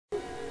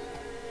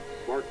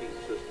barking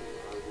system,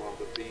 while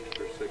the beeps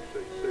are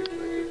 666.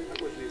 I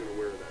wasn't even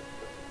aware of that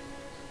stuff.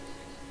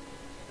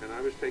 And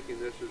I was taking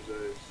this as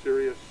a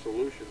serious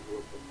solution to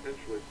a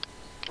potentially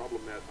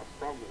problem that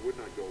would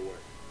not go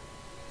away.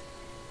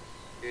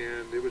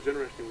 And it was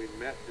interesting, we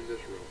met in this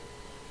room,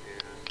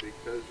 and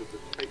because of the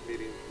tight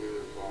meetings we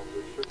were involved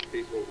with, certain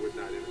people would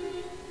not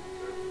introduce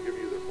them, give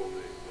you their full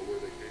name or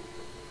where they came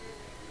from.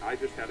 I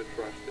just had to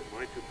trust that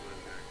my two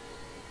contacts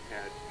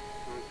had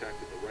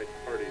contacted the right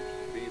parties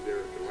to be there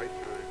at the right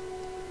time,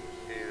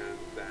 and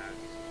that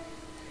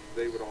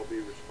they would all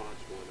be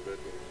responsible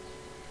individuals.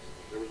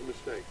 There was a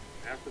mistake.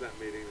 After that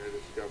meeting, I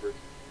discovered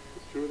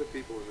that two of the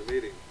people in the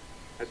meeting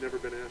had never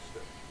been asked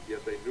it,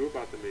 yet they knew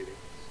about the meeting.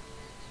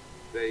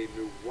 They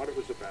knew what it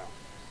was about.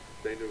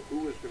 They knew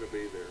who was going to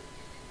be there.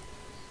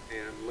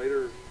 And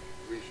later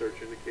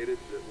research indicated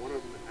that one of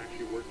them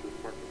actually worked for the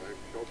Department of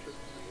Agriculture,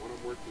 and one of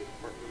them worked for the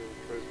Department of the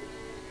Treasury.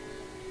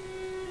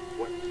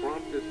 What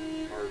prompted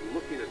our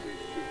looking at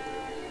these two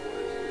men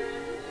was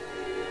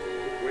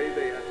the way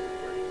they asked the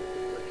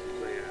questions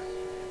they asked,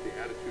 the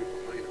attitude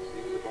behind them,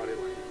 even the body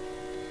language,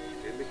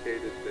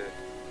 indicated that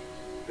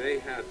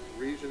they had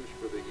reasons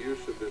for the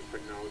use of this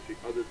technology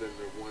other than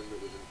the one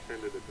that was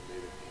intended at the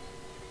meeting.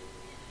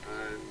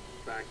 And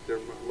in fact, their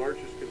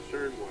largest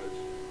concern was,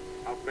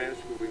 how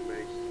fast could we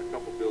make a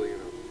couple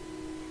billion of them?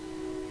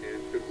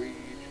 And could we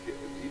each give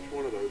each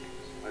one of those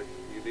a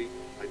unique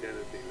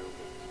identity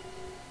number?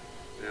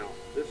 Now,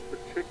 this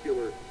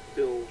particular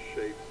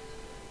pill-shaped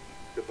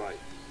device,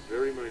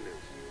 very minute,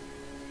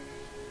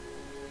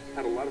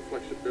 had a lot of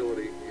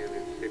flexibility in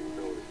its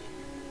capabilities.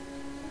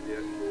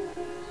 Yet,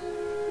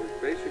 it was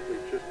basically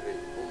just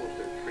almost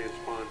a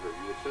transponder.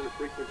 You would send a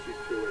frequency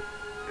to it,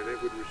 and it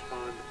would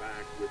respond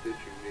back with its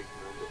unique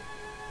number,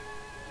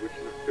 which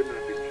could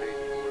not be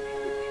changed once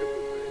the chip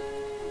was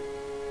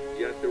made.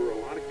 Yet there were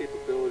a lot of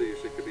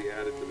capabilities that could be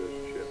added to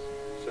this chip,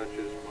 such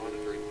as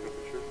monitoring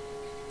temperature,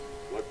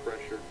 blood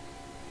pressure,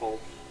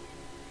 pulse,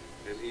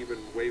 and even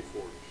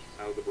waveforms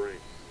out of the brain.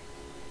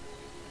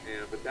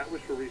 But that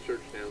was for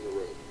research down the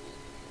road.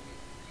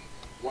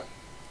 What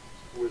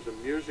was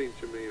amusing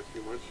to me a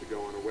few months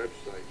ago on a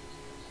website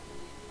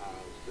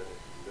that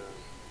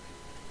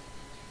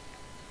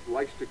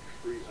likes to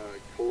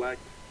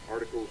collect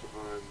articles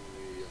on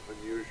the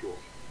unusual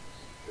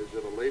is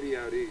that a lady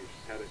out east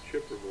had a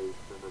chip removed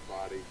from her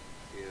body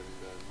in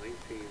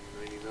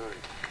 1999.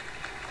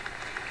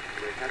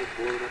 They had it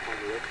blown up on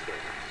the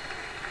website.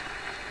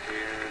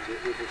 And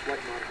it was a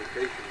slight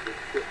modification of this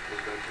chip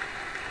was done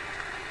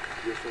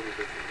with some of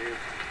its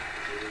enhancements.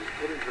 And it was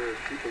put in her,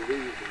 she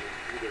believed, in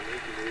either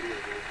 1980 or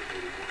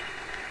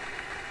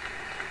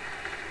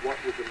 1981. What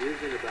was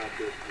amusing about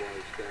this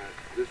was that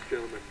this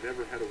gentleman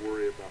never had to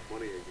worry about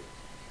money again,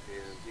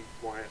 and he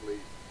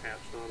quietly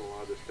passed on a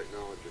lot of this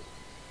technology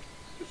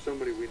to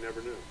somebody we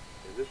never knew.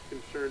 And this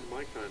concerned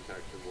my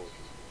contacts in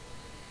Washington,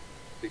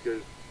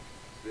 because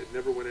it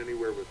never went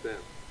anywhere with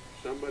them.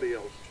 Somebody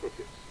else took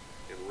it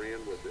and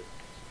ran with it,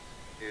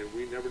 and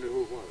we never knew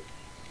who it was.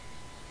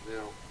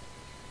 Now,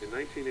 in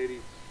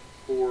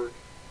 1984,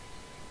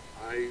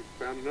 I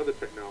found another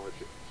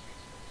technology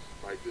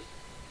by just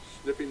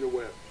sniffing the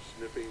web,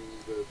 sniffing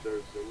the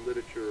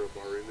literature of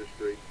our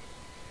industry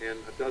and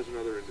a dozen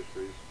other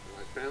industries, and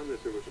I found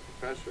that there was a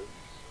professor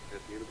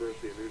at the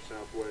University of New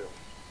South Wales,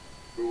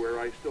 where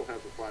I still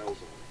have the files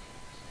on,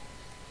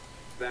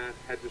 that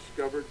had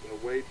discovered a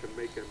way to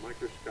make a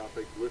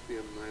microscopic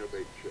lithium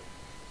niobate chip.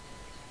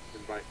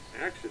 And by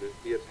accident,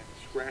 he had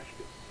scratched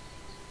it,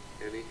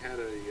 and he had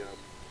a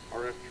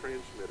RF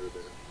transmitter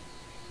there,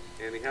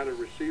 and he had a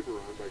receiver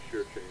on by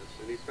sheer chance,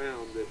 and he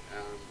found that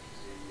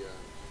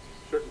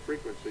certain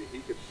frequency, he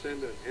could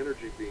send an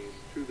energy beam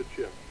to the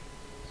chip,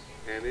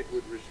 and it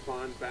would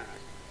respond back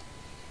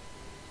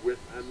with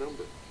a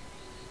number.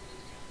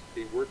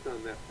 He worked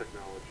on that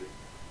technology,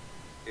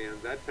 and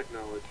that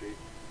technology,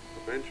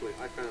 eventually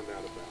I found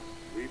out about.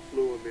 We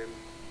flew him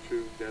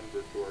into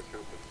Denver to our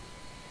company,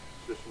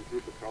 System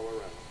Group of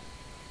Colorado,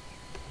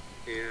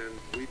 and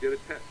we did a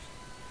test.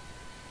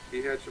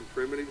 He had some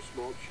primitive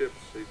small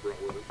chips he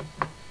brought with him.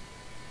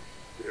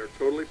 They are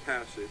totally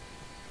passive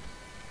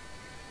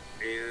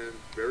and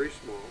very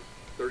small,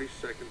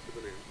 32nds of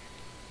an inch,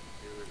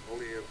 and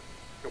only a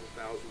couple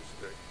thousand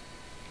thick.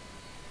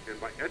 And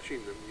by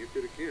etching them, you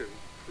could again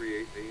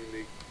create a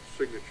unique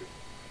signature,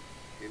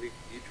 unique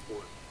each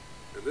one.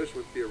 And this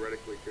one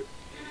theoretically could,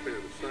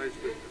 depending on the size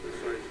of it and the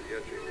size of the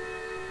etching,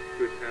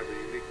 could have a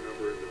unique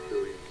number in the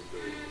billions and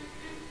billions.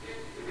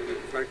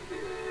 In fact, the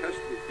test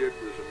we did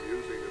was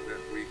amusing in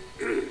that we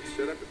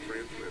set up a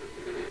transmitter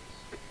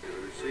and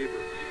a receiver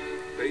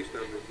based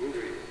on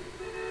removing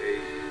a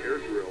air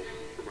drill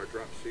from our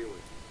drop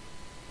ceiling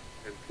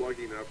and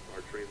plugging up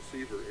our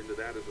transceiver into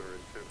that as our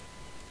antenna.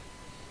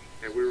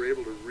 And we were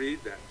able to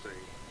read that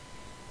thing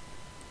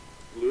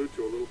glued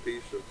to a little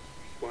piece of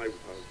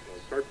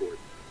cardboard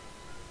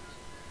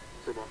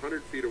from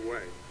 100 feet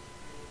away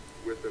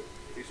with a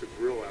piece of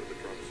grill out of the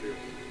drop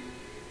ceiling,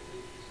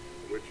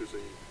 which is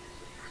a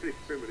pretty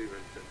primitive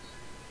antenna,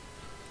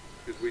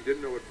 because we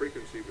didn't know what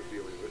frequency we're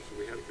dealing with, so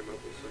we had to come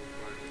up with some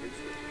kind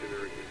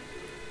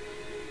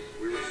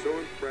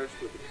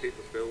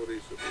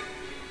capabilities of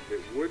it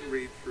would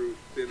read through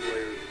thin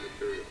layers of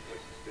material,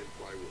 like thin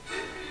plywood.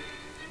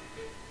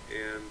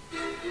 And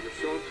we were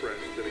so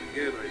impressed that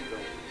again I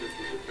felt that this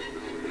was a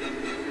technology that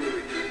was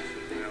truly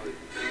and valuable.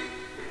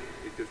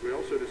 Because we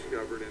also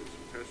discovered in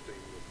some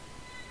testing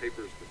the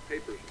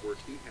papers where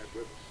he had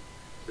with us,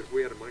 that if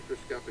we had a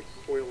microscopic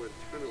coil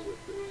antenna with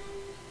this,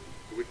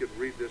 we could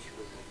read this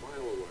from a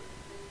mile away.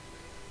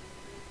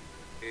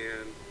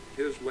 And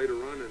his later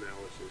on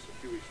analysis, a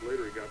few weeks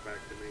later, he got back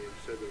to me and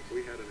said that if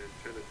we had an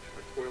antenna,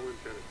 a coil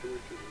antenna 2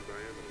 inches in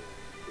diameter,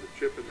 with a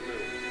chip in the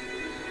middle,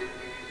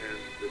 and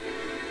the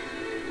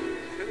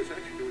antenna's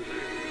actually doing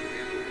that,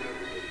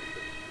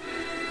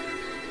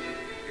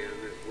 and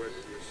that what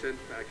was sent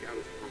back out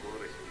as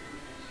harmonic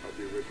of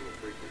the original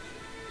frequency,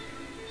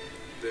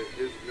 that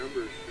his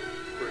numbers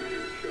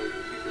crunching showed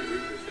that he could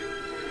read this thing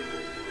from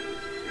mechanical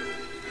harmony,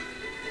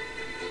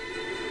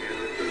 and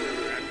that the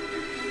other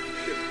attributes of the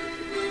chip,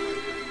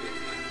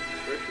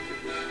 especially the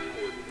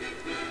power to do that,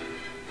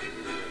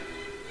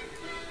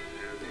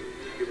 and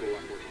give it a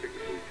lot more kick.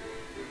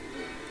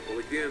 Well,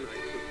 again, I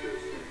took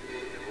this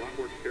and a lot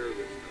more care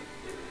this time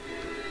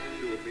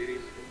to a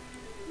meeting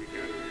we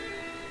had in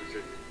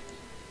Virginia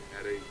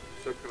at a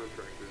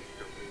subcontractor's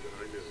company that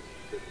I knew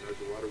that does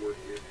a lot of work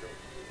in Toto.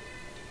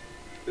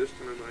 This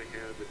time I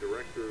had the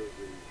director of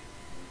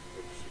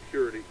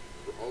security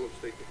for all of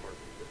State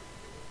Department there.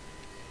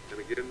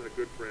 And again, a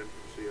good friend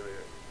from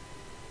CIA.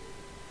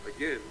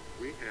 Again,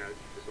 we had,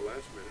 at the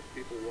last minute,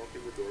 people walk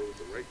in the door with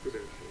the right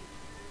credentials,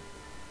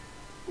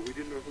 but we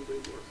didn't know who they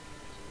were.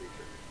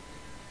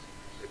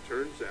 It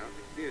turns out,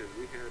 again,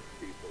 we had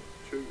people,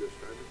 2 this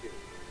time again,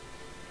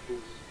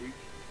 who we,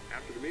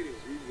 after the meeting,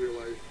 we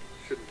realized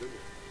shouldn't have been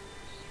there.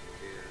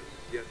 And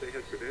yet they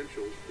had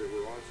credentials that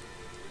were awesome.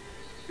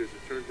 Because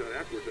it turns out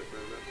afterwards I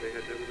found out they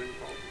had never been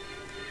called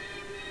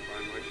by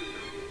my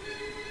credentials.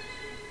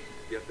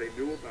 Yet they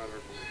knew about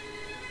our phone.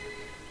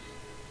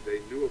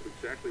 They knew of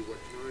exactly what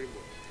time,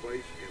 what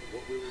place, and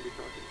what we were going to be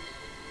talking about.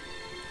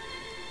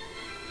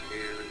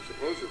 And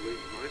supposedly,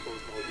 my phone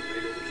calls were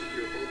made over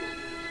secure phone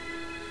lines.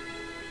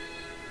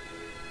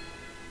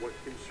 What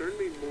concerned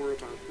me more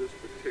about this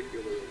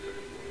particular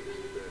event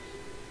was that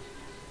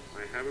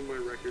I have in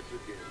my records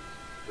again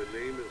the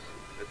name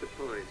at the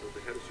time of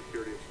the head of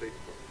security of State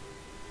Department.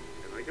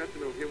 And I got to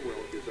know him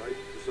well because I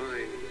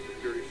designed the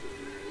security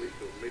system, at least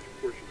a major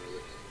portion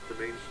of it, for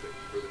Main State,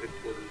 for the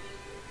headquarters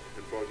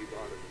in Foggy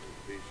Bottom in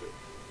D.C.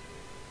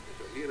 And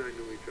so he and I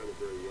knew each other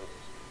very well.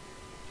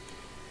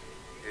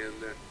 And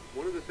that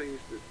one of the things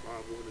that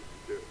Bob wanted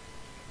to do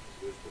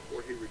was,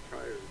 before he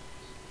retired,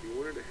 he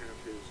wanted to have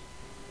his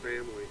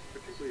family,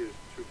 particularly his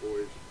 2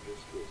 boys in his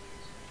school,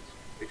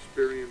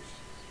 experience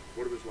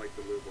what it was like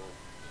to live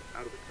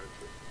out of the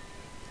country.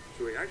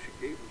 So he actually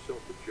gave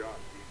himself a job.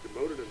 He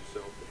demoted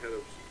himself to head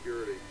of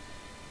security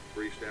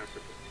for East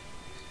Africa.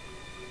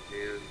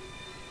 And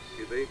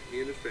he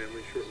and his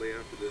family, shortly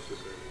after this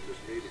event, this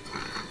meeting,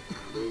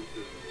 moved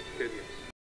to Kenya.